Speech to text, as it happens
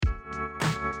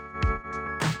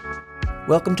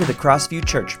Welcome to the Crossview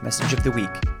Church Message of the Week.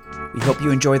 We hope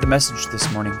you enjoy the message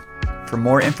this morning. For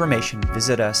more information,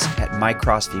 visit us at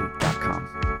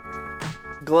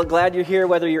mycrossview.com. Glad you're here,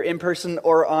 whether you're in person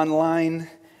or online.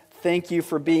 Thank you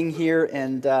for being here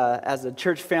and as a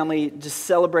church family, just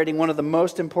celebrating one of the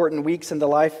most important weeks in the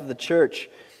life of the church.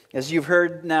 As you've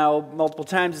heard now multiple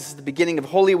times, this is the beginning of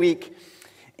Holy Week,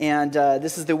 and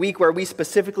this is the week where we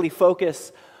specifically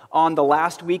focus on the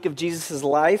last week of Jesus'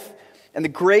 life and the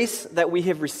grace that we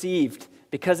have received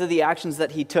because of the actions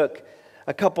that he took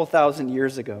a couple thousand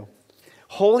years ago.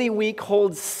 Holy Week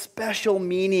holds special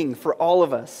meaning for all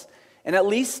of us, and at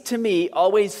least to me,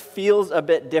 always feels a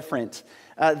bit different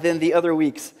than the other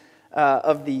weeks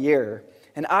of the year.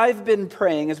 And I've been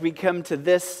praying as we come to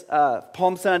this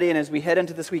Palm Sunday and as we head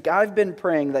into this week, I've been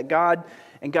praying that God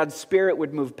and God's Spirit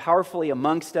would move powerfully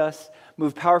amongst us,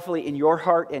 move powerfully in your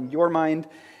heart and your mind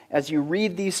as you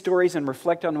read these stories and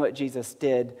reflect on what Jesus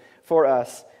did for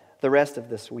us the rest of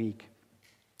this week.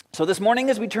 So this morning,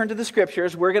 as we turn to the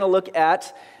scriptures, we're going to look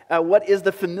at what is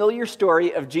the familiar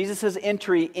story of Jesus'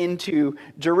 entry into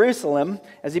Jerusalem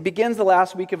as he begins the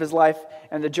last week of his life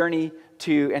and his journey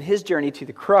to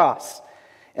the cross.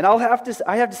 And I have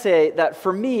to say that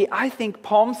for me, I think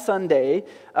Palm Sunday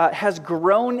has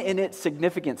grown in its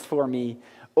significance for me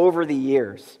over the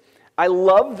years. I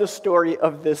love the story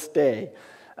of this day.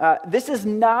 This is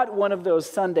not one of those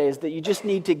Sundays that you just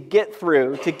need to get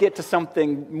through to get to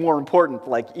something more important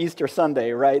like Easter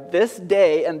Sunday, right? This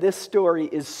day and this story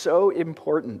is so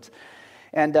important.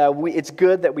 And it's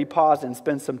good that we pause and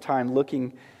spend some time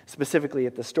looking specifically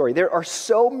at the story. There are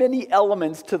so many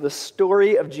elements to the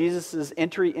story of Jesus'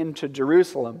 entry into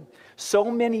Jerusalem,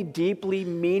 so many deeply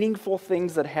meaningful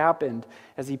things that happened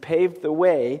as he paved the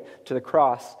way to the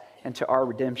cross and to our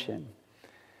redemption.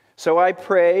 So I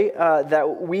pray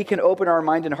that we can open our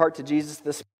mind and heart to Jesus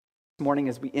this morning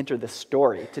as we enter this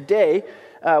story. Today,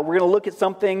 we're going to look at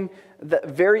something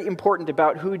very important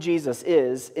about who Jesus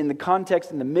is in the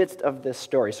context, in the midst of this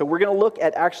story. So we're going to look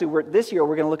at, this year,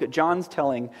 we're going to look at John's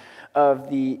telling of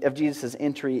Jesus'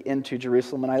 entry into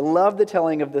Jerusalem. And I love the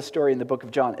telling of this story in the book of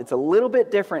John. It's a little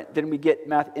bit different than we get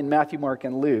in Matthew, Mark,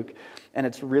 and Luke, and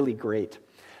it's really great.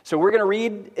 So we're going to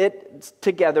read it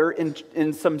together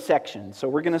in some sections. So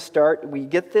we're going to start, we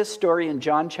get this story in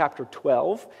John chapter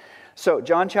 12. So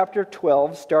John chapter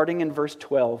 12, starting in verse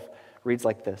 12, reads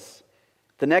like this.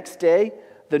 The next day,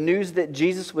 the news that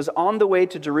Jesus was on the way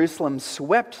to Jerusalem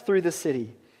swept through the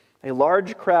city. A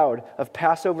large crowd of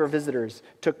Passover visitors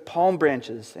took palm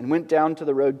branches and went down to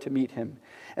the road to meet him.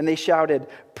 And they shouted,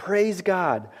 "Praise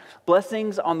God!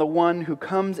 Blessings on the one who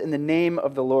comes in the name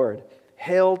of the Lord.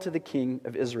 Hail to the King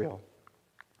of Israel."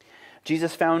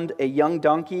 Jesus found a young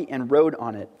donkey and rode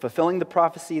on it, fulfilling the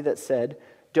prophecy that said,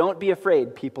 "Don't be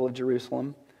afraid, people of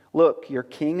Jerusalem. Look, your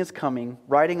king is coming,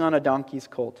 riding on a donkey's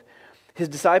colt." His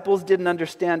disciples didn't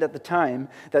understand at the time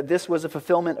that this was a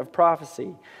fulfillment of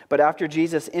prophecy. But after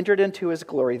Jesus entered into his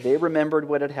glory, they remembered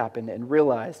what had happened and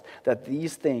realized that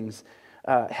these things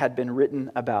had been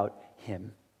written about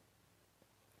him.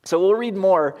 So we'll read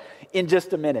more in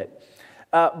just a minute.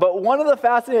 But one of the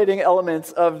fascinating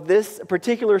elements of this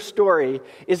particular story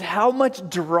is how much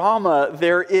drama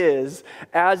there is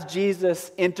as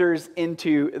Jesus enters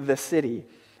into the city.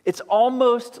 It's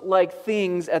almost like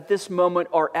things at this moment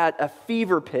are at a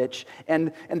fever pitch,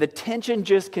 and the tension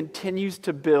just continues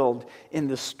to build in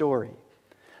the story.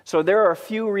 So there are a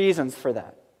few reasons for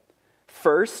that.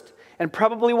 First, and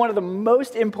probably one of the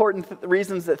most important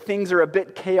reasons that things are a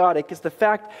bit chaotic is the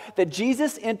fact that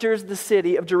Jesus enters the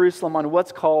city of Jerusalem on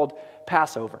what's called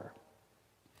Passover.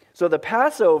 So the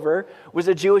Passover was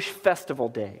a Jewish festival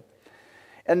day.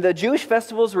 And the Jewish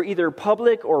festivals were either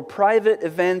public or private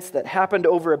events that happened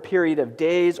over a period of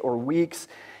days or weeks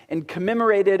and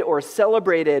commemorated or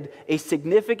celebrated a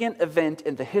significant event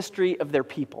in the history of their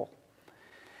people.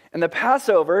 And the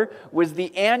Passover was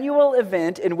the annual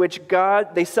event in which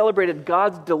they celebrated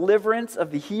God's deliverance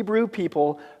of the Hebrew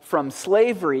people from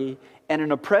slavery and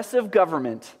an oppressive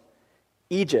government,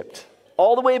 Egypt.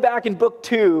 All the way back in book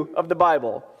 2 of the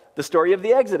Bible, the story of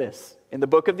the Exodus, in the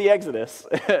book of the Exodus.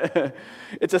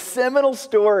 It's a seminal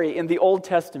story in the Old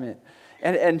Testament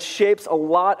and shapes a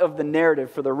lot of the narrative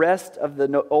for the rest of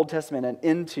the Old Testament and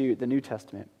into the New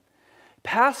Testament.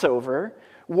 Passover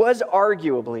was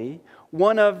arguably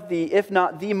one of the, if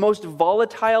not the most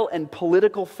volatile and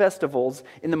political festivals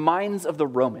in the minds of the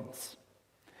Romans,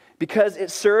 because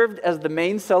it served as the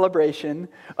main celebration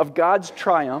of God's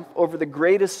triumph over the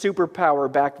greatest superpower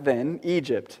back then,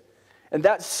 Egypt. And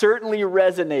that certainly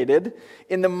resonated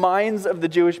in the minds of the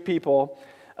Jewish people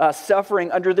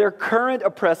suffering under their current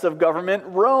oppressive government,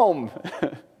 Rome.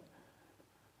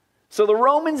 So the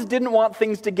Romans didn't want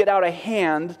things to get out of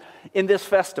hand in this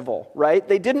festival, right?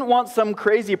 They didn't want some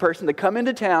crazy person to come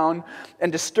into town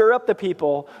and to stir up the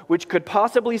people, which could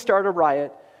possibly start a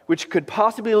riot, which could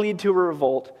possibly lead to a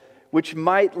revolt, which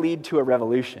might lead to a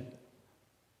revolution.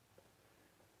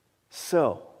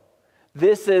 So,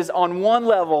 this is, on one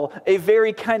level, a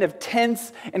very kind of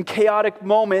tense and chaotic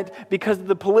moment because of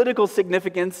the political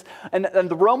significance and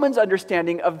the Romans'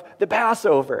 understanding of the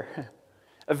Passover.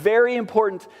 A very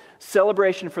important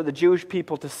celebration for the Jewish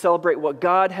people to celebrate what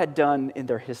God had done in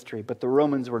their history, but the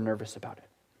Romans were nervous about it.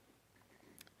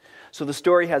 So the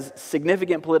story has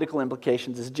significant political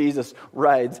implications as Jesus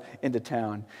rides into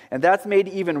town. And that's made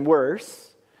even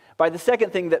worse by the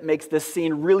second thing that makes this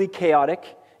scene really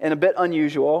chaotic and a bit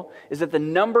unusual, is that the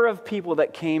number of people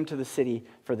that came to the city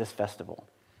for this festival.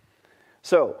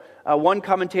 So, one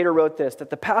commentator wrote this, that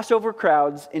the Passover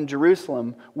crowds in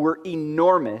Jerusalem were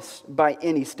enormous by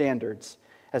any standards.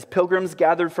 As pilgrims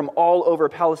gathered from all over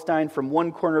Palestine, from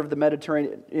one corner of the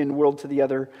Mediterranean world to the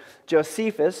other,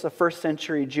 Josephus, a first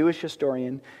century Jewish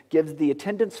historian, gives the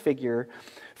attendance figure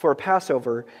for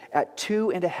Passover at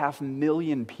 2.5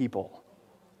 million people.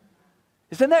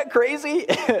 Isn't that crazy?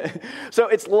 So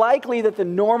it's likely that the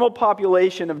normal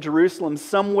population of Jerusalem is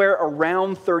somewhere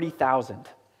around 30,000.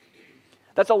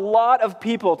 That's a lot of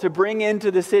people to bring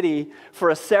into the city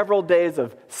for several days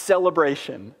of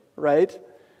celebration, right?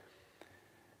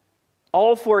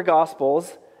 All four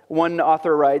Gospels, one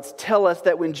author writes, tell us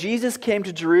that when Jesus came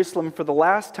to Jerusalem for the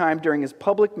last time during his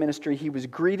public ministry, he was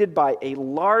greeted by a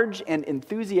large and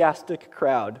enthusiastic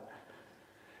crowd.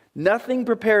 Nothing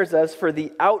prepares us for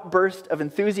the outburst of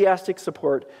enthusiastic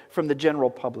support from the general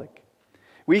public.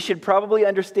 We should probably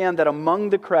understand that among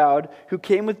the crowd who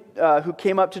came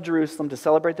up to Jerusalem to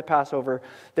celebrate the Passover,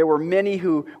 there were many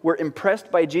who were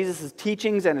impressed by Jesus'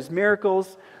 teachings and his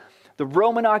miracles. The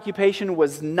Roman occupation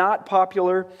was not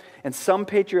popular, and some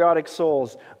patriotic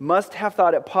souls must have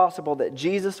thought it possible that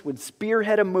Jesus would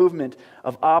spearhead a movement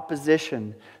of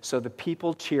opposition, so the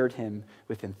people cheered him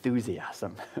with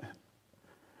enthusiasm.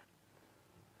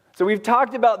 So we've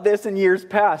talked about this in years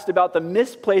past, about the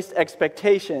misplaced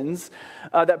expectations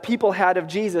that people had of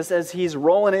Jesus as he's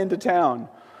rolling into town.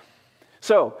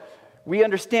 So we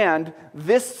understand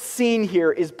this scene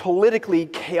here is politically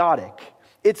chaotic.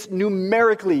 It's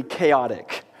numerically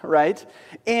chaotic, right?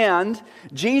 And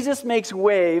Jesus makes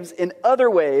waves in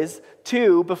other ways,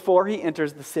 too, before he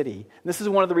enters the city. This is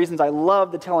one of the reasons I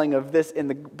love the telling of this in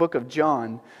the book of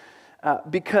John,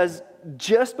 because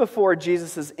just before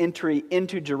Jesus' entry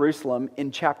into Jerusalem in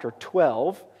chapter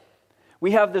 12,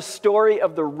 we have the story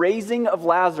of the raising of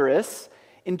Lazarus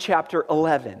in chapter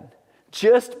 11,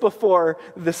 just before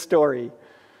the story.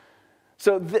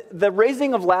 So the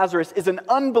raising of Lazarus is an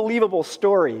unbelievable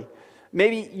story.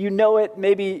 Maybe you know it,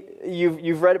 maybe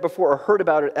you've read it before or heard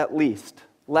about it at least.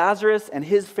 Lazarus and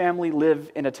his family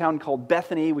live in a town called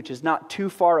Bethany, which is not too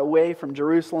far away from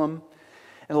Jerusalem.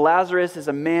 And Lazarus is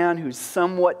a man who's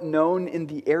somewhat known in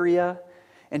the area.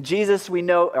 And Jesus, we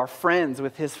know, are friends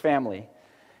with his family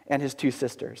and his two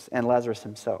sisters and Lazarus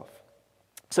himself.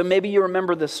 So maybe you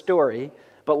remember this story,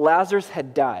 but Lazarus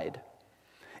had died.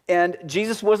 And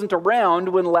Jesus wasn't around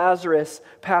when Lazarus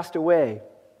passed away.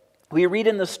 We read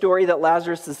in the story that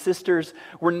Lazarus' sisters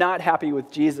were not happy with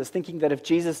Jesus, thinking that if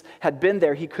Jesus had been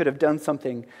there, he could have done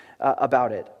something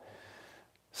about it.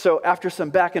 So after some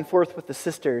back and forth with the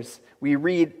sisters, we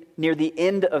read near the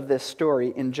end of this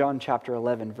story in John chapter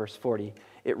 11, verse 40.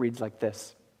 It reads like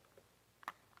this.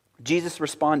 Jesus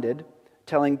responded,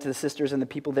 telling to the sisters and the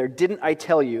people there, "Didn't I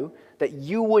tell you that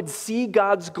you would see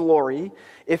God's glory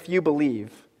if you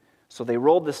believe?" So they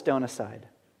rolled the stone aside.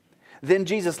 Then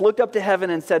Jesus looked up to heaven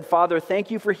and said, "Father, thank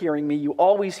you for hearing me. You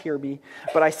always hear me.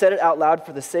 But I said it out loud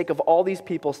for the sake of all these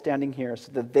people standing here,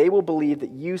 so that they will believe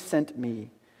that you sent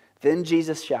me." Then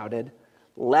Jesus shouted,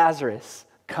 "Lazarus,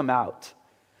 come out."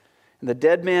 And the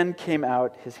dead man came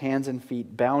out, his hands and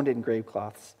feet bound in grave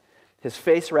cloths, his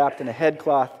face wrapped in a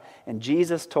headcloth, and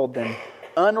Jesus told them,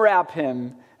 "Unwrap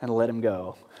him and let him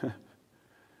go."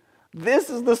 This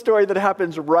is the story that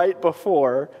happens right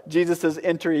before Jesus'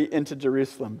 entry into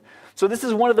Jerusalem. So this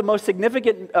is one of the most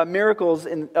significant miracles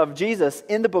of Jesus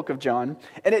in the book of John,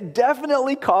 and it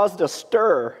definitely caused a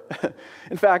stir.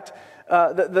 In fact,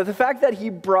 the fact that he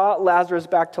brought Lazarus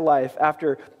back to life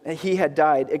after he had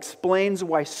died explains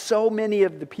why so many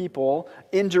of the people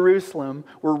in Jerusalem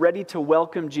were ready to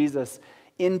welcome Jesus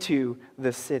into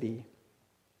the city.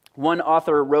 One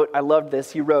author wrote, I loved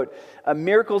this, he wrote,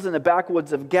 "Miracles in the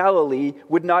backwoods of Galilee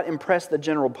would not impress the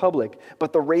general public,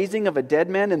 but the raising of a dead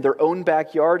man in their own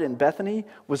backyard in Bethany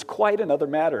was quite another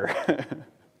matter."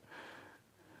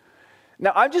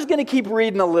 Now, I'm just going to keep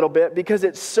reading a little bit because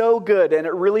it's so good and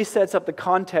it really sets up the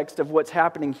context of what's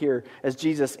happening here as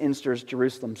Jesus enters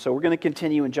Jerusalem. So we're going to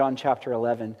continue in John chapter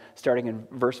 11, starting in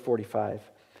verse 45.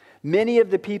 Many of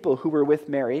the people who were with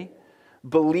Mary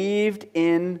believed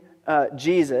in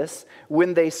Jesus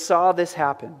when they saw this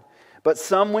happen. But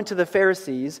some went to the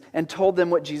Pharisees and told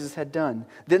them what Jesus had done.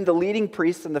 Then the leading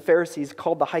priests and the Pharisees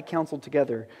called the high council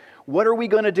together. "What are we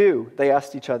going to do?" they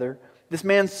asked each other. "This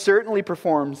man certainly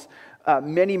performs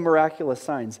many miraculous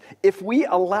signs. If we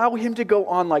allow him to go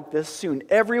on like this, soon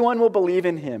everyone will believe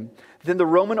in him. Then the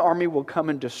Roman army will come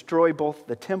and destroy both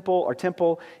the temple, our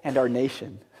temple, and our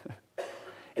nation."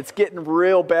 It's getting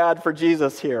real bad for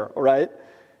Jesus here, all right?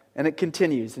 And it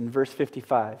continues in verse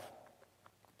 55.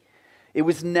 It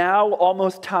was now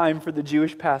almost time for the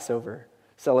Jewish Passover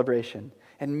celebration,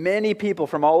 and many people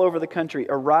from all over the country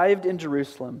arrived in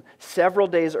Jerusalem several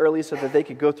days early so that they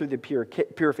could go through the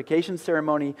purification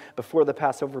ceremony before the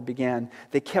Passover began.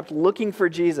 They kept looking for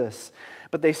Jesus,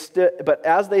 but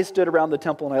as they stood around the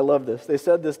temple, and I love this, they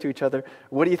said this to each other,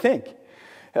 "What do you think?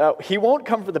 He won't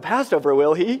come for the Passover,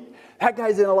 will he? That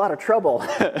guy's in a lot of trouble,"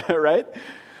 right?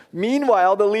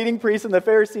 Meanwhile, the leading priests and the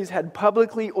Pharisees had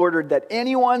publicly ordered that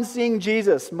anyone seeing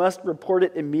Jesus must report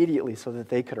it immediately so that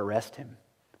they could arrest him.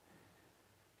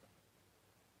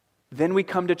 Then we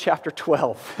come to chapter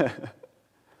 12.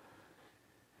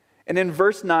 And in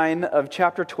verse 9 of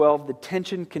chapter 12, the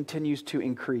tension continues to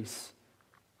increase.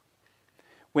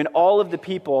 When all of the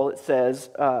people, it says,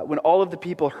 when all of the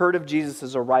people heard of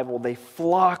Jesus' arrival, they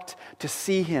flocked to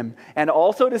see him and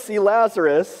also to see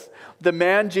Lazarus, the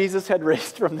man Jesus had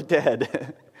raised from the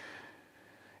dead.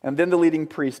 And then the leading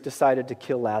priest decided to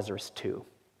kill Lazarus too.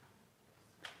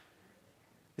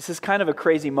 This is kind of a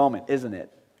crazy moment, isn't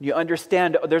it? You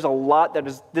understand there's a lot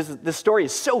this story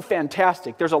is so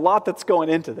fantastic. There's a lot that's going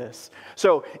into this.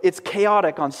 So it's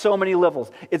chaotic on so many levels.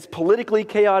 It's politically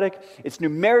chaotic, it's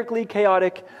numerically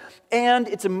chaotic, and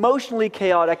it's emotionally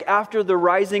chaotic after the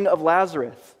rising of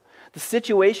Lazarus. The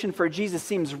situation for Jesus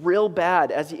seems real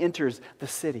bad as he enters the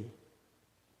city.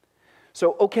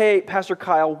 So, okay, Pastor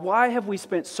Kyle, why have we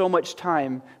spent so much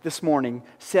time this morning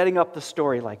setting up the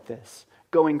story like this,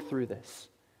 going through this?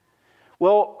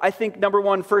 Well, I think number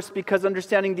one, first, because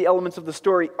understanding the elements of the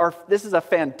story, this is a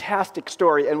fantastic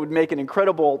story and would make an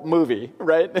incredible movie,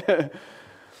 right?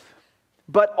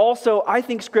 But also, I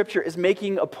think Scripture is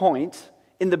making a point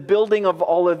in the building of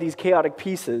all of these chaotic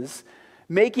pieces,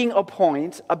 making a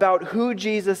point about who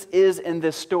Jesus is in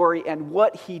this story and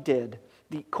what he did.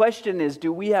 The question is,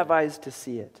 do we have eyes to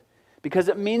see it? Because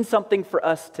it means something for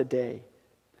us today.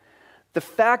 The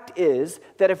fact is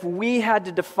that if we had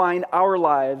to define our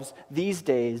lives these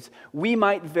days, we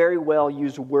might very well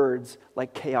use words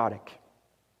like chaotic,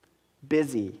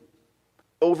 busy,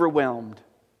 overwhelmed,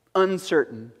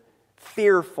 uncertain,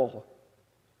 fearful.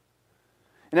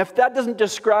 And if that doesn't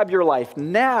describe your life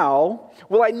now,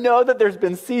 well, I know that there's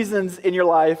been seasons in your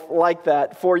life like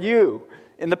that for you.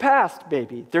 In the past,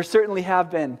 maybe. There certainly have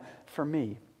been for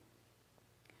me.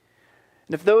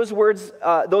 And if those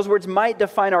words might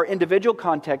define our individual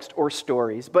context or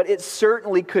stories, but it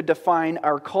certainly could define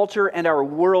our culture and our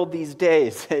world these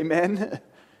days. Amen?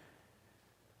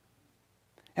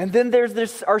 And then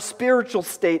there's our spiritual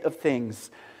state of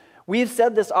things. We've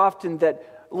said this often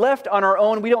that left on our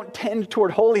own, we don't tend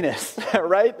toward holiness,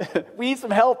 right? We need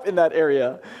some help in that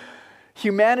area.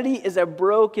 Humanity is a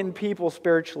broken people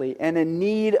spiritually and in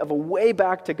need of a way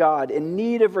back to God, in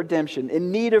need of redemption,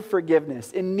 in need of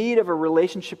forgiveness, in need of a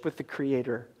relationship with the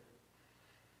Creator.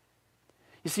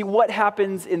 You see, what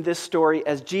happens in this story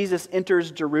as Jesus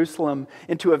enters Jerusalem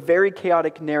into a very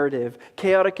chaotic narrative,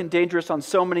 chaotic and dangerous on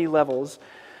so many levels.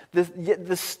 In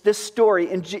this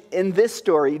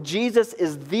story, Jesus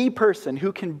is the person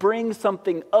who can bring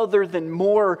something other than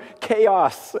more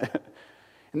chaos.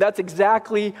 And that's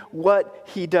exactly what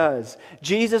he does.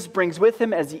 Jesus brings with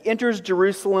him, as he enters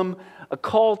Jerusalem, a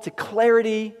call to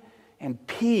clarity and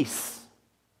peace.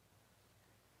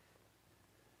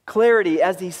 Clarity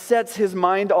as he sets his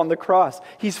mind on the cross.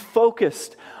 He's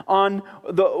focused on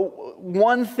the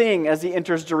one thing as he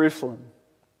enters Jerusalem.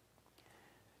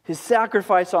 His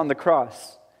sacrifice on the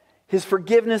cross. His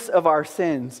forgiveness of our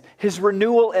sins. His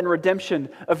renewal and redemption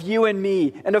of you and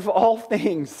me and of all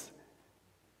things.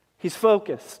 He's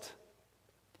focused.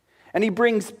 And he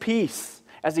brings peace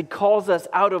as he calls us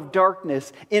out of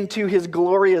darkness into his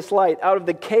glorious light, out of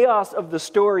the chaos of the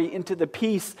story into the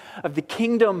peace of the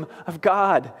kingdom of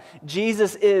God.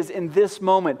 Jesus is, in this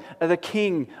moment, the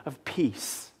King of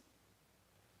peace.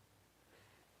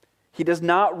 He doesn't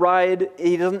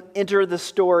enter the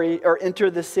story or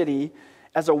enter the city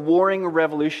as a warring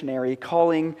revolutionary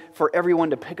calling for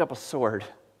everyone to pick up a sword.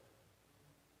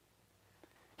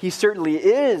 He certainly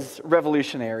is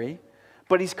revolutionary,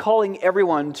 but he's calling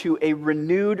everyone to a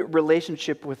renewed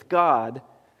relationship with God.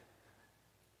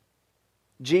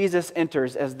 Jesus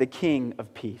enters as the King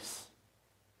of Peace.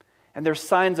 And there's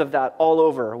signs of that all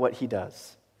over what he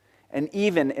does, and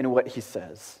even in what he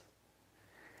says.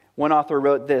 One author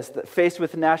wrote this, that faced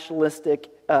with nationalistic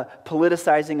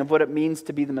politicizing of what it means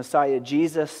to be the Messiah,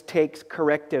 Jesus takes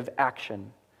corrective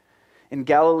action. In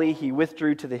Galilee, he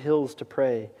withdrew to the hills to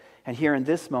pray. And here in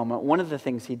this moment, one of the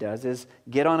things he does is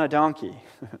get on a donkey.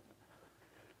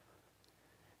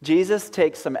 Jesus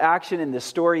takes some action in this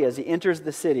story as he enters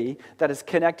the city that is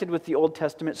connected with the Old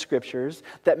Testament scriptures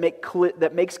that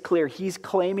makes clear he's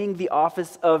claiming the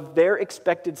office of their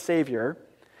expected Savior,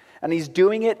 and he's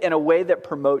doing it in a way that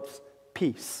promotes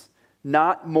peace,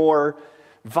 not more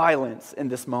violence in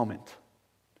this moment.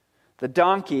 The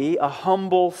donkey, a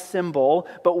humble symbol,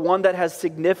 but one that has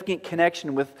significant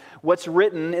connection with what's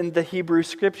written in the Hebrew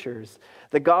Scriptures.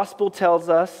 The gospel tells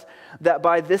us that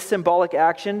by this symbolic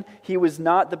action, he was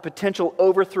not the potential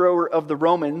overthrower of the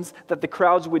Romans that the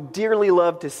crowds would dearly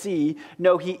love to see.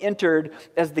 No, he entered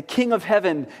as the King of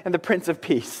Heaven and the Prince of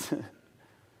Peace.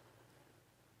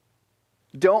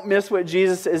 Don't miss what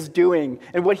Jesus is doing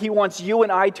and what he wants you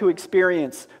and I to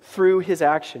experience through his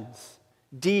actions.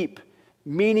 Deep,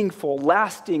 meaningful,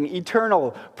 lasting,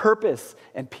 eternal purpose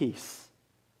and peace.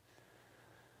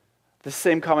 The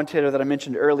same commentator that I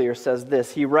mentioned earlier says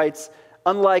this. He writes,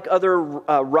 unlike other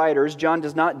writers, John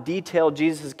does not detail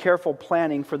Jesus' careful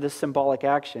planning for this symbolic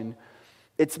action.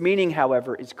 Its meaning,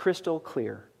 however, is crystal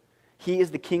clear. He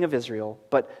is the King of Israel,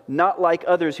 but not like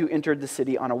others who entered the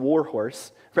city on a war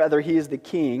horse. Rather, he is the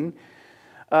king.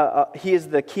 He is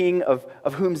the king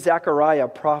of whom Zechariah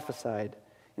prophesied.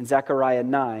 In Zechariah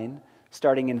 9,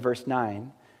 starting in verse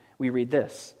 9, we read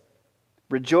this.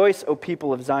 Rejoice, O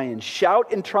people of Zion.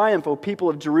 Shout in triumph, O people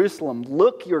of Jerusalem.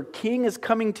 Look, your king is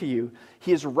coming to you.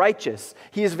 He is righteous.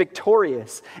 He is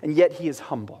victorious, and yet he is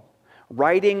humble.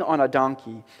 Riding on a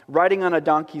donkey, riding on a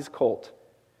donkey's colt.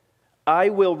 I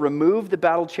will remove the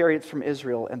battle chariots from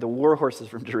Israel and the war horses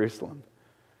from Jerusalem.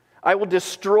 I will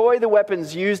destroy the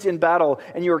weapons used in battle,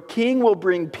 and your king will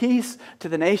bring peace to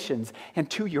the nations and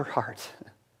to your heart.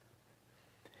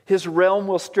 His realm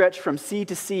will stretch from sea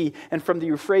to sea and from the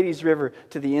Euphrates River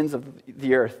to the ends of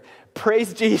the earth.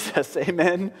 Praise Jesus,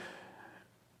 amen.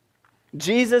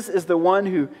 Jesus is the one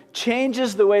who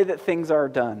changes the way that things are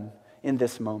done in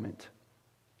this moment.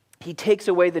 He takes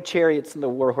away the chariots and the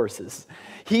war horses.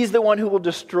 He's the one who will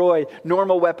destroy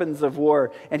normal weapons of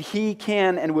war, and he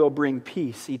can and will bring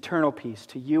peace, eternal peace,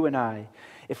 to you and I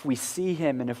if we see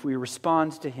him and if we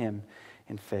respond to him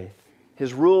in faith.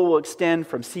 His rule will extend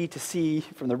from sea to sea,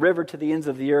 from the river to the ends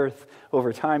of the earth,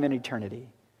 over time and eternity.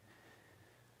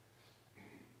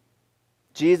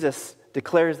 Jesus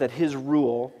declares that his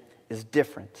rule is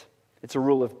different. It's a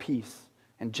rule of peace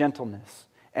and gentleness,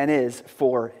 and is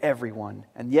for everyone.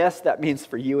 And yes, that means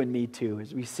for you and me too,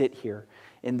 as we sit here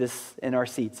in our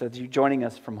seats, as you're joining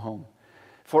us from home.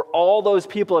 For all those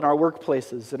people in our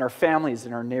workplaces, in our families,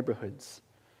 in our neighborhoods.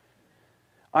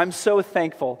 I'm so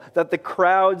thankful that the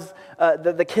crowds,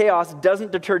 that the chaos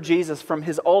doesn't deter Jesus from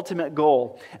his ultimate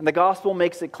goal. And the gospel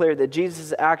makes it clear that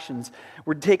Jesus' actions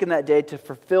were taken that day to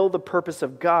fulfill the purpose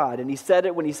of God. And he said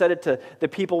it when he said it to the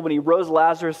people when he rose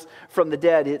Lazarus from the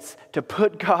dead. It's to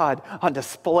put God on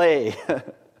display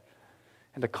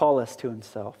and to call us to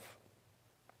himself.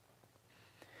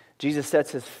 Jesus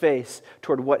sets his face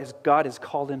toward what God has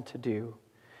called him to do,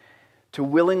 to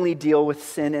willingly deal with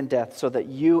sin and death so that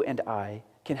you and I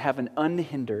can have an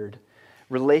unhindered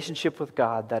relationship with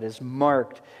God that is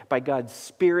marked by God's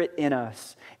Spirit in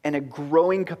us and a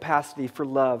growing capacity for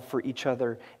love for each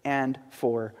other and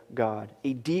for God.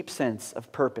 A deep sense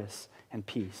of purpose and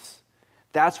peace.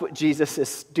 That's what Jesus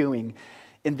is doing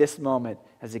in this moment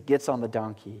as he gets on the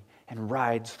donkey and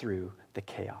rides through the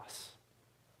chaos.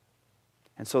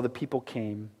 And so the people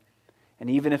came, and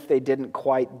even if they didn't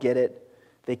quite get it,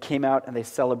 they came out and they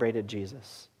celebrated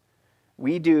Jesus.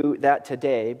 We do that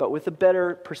today, but with a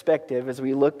better perspective as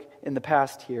we look in the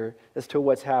past here as to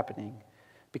what's happening,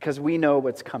 because we know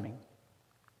what's coming.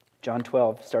 John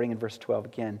 12, starting in verse 12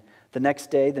 again. The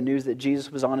next day, the news that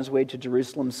Jesus was on his way to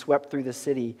Jerusalem swept through the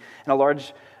city, and a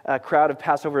large crowd of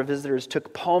Passover visitors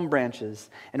took palm branches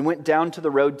and went down to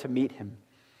the road to meet him.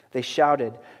 They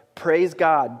shouted, "Praise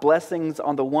God, blessings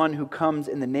on the one who comes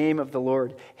in the name of the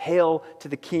Lord. Hail to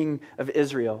the King of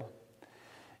Israel."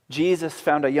 Jesus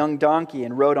found a young donkey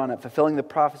and rode on it, fulfilling the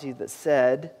prophecy that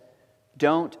said,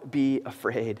 "Don't be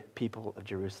afraid, people of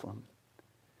Jerusalem.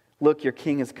 Look, your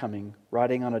king is coming,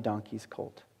 riding on a donkey's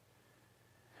colt."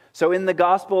 So in the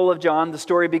Gospel of John, the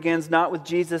story begins not with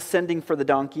Jesus sending for the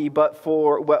donkey, but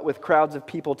with crowds of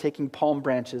people taking palm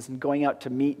branches and going out to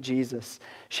meet Jesus,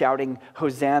 shouting,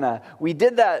 "Hosanna." We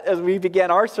did that as we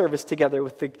began our service together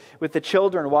with the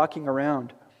children walking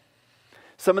around.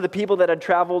 Some of the people that had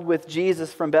traveled with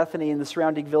Jesus from Bethany and the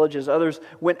surrounding villages, others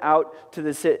went out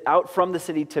from the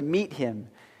city to meet him.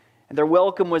 And their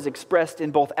welcome was expressed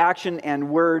in both action and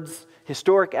words,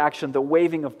 historic action, the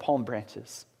waving of palm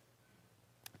branches.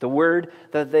 The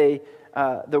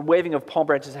waving of palm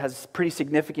branches has pretty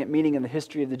significant meaning in the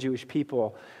history of the Jewish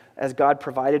people, as God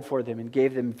provided for them and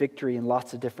gave them victory in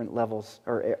lots of different levels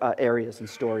or areas and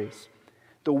stories.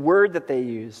 The word that they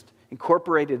used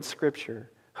incorporated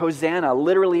Scripture. Hosanna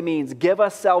literally means, "Give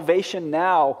us salvation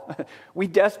now." We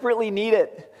desperately need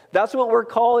it. That's what we're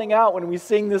calling out when we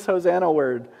sing this Hosanna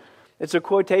word. It's a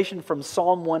quotation from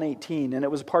Psalm 118, and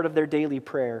it was part of their daily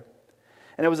prayer.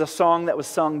 And it was a song that was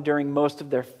sung during most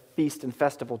of their feast and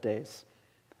festival days.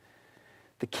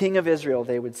 The King of Israel,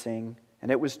 they would sing, and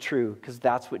it was true, because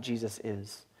that's what Jesus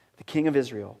is, the King of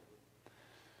Israel.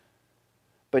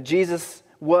 But Jesus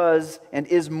was and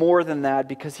is more than that,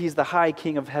 because he's the high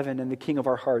King of heaven and the King of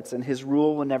our hearts, and his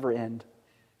rule will never end.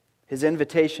 His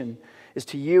invitation is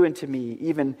to you and to me,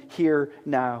 even here,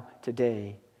 now,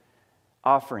 today,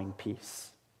 offering peace.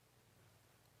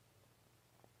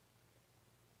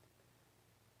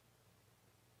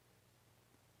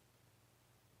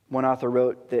 One author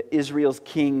wrote that Israel's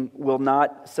king will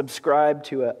not subscribe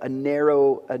to a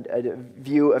narrow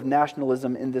view of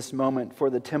nationalism in this moment, for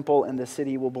the temple and the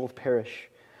city will both perish.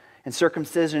 And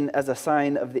circumcision as a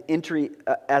sign of the entry,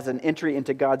 as an entry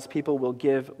into God's people, will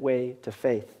give way to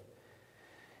faith.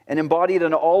 And embodied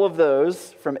in all of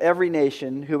those from every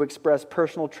nation who express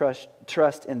personal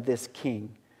trust in this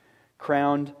king,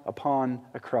 crowned upon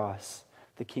a cross,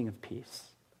 the King of Peace.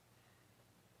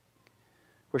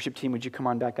 Worship team, would you come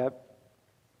on back up?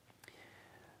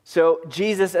 So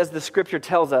Jesus, as the scripture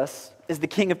tells us, is the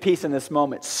King of Peace in this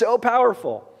moment. So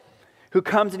powerful. Who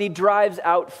comes and he drives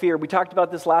out fear. We talked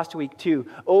about this last week too.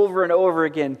 Over and over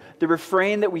again. The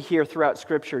refrain that we hear throughout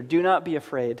scripture, do not be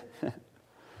afraid.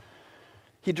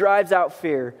 He drives out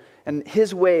fear. And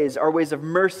his ways are ways of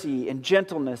mercy and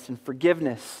gentleness and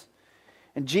forgiveness.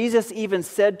 And Jesus even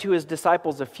said to his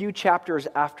disciples a few chapters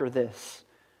after this,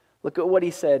 look at what he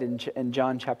said in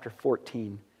John chapter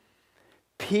 14.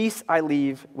 "Peace I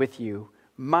leave with you.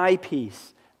 My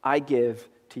peace I give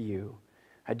to you.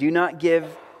 I do not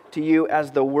give to you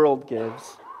as the world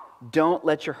gives. Don't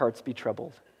let your hearts be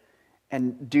troubled.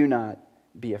 And do not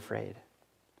be afraid."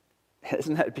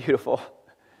 Isn't that beautiful?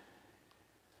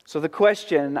 So the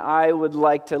question I would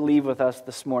like to leave with us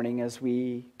this morning as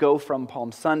we go from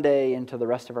Palm Sunday into the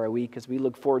rest of our week, as we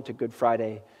look forward to Good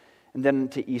Friday, and then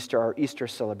to Easter, our Easter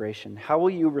celebration. How will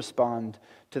you respond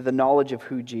to the knowledge of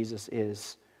who Jesus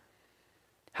is?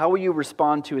 How will you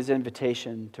respond to his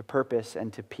invitation to purpose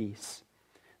and to peace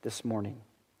this morning?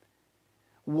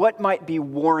 What might be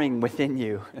warring within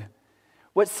you?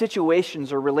 What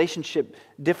situations or relationship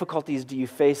difficulties do you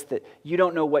face that you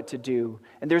don't know what to do?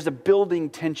 And there's a building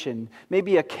tension,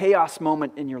 maybe a chaos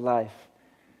moment in your life.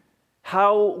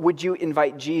 How would you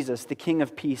invite Jesus, the King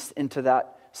of Peace, into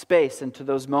that space, into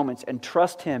those moments, and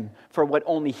trust him for what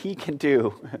only he can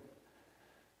do?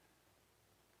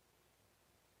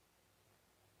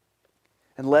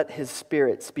 And let his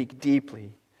Spirit speak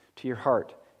deeply to your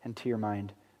heart and to your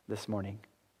mind this morning.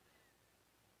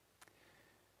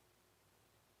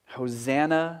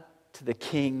 Hosanna to the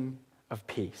King of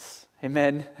Peace.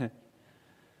 Amen. Can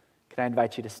I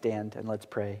invite you to stand and let's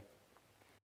pray.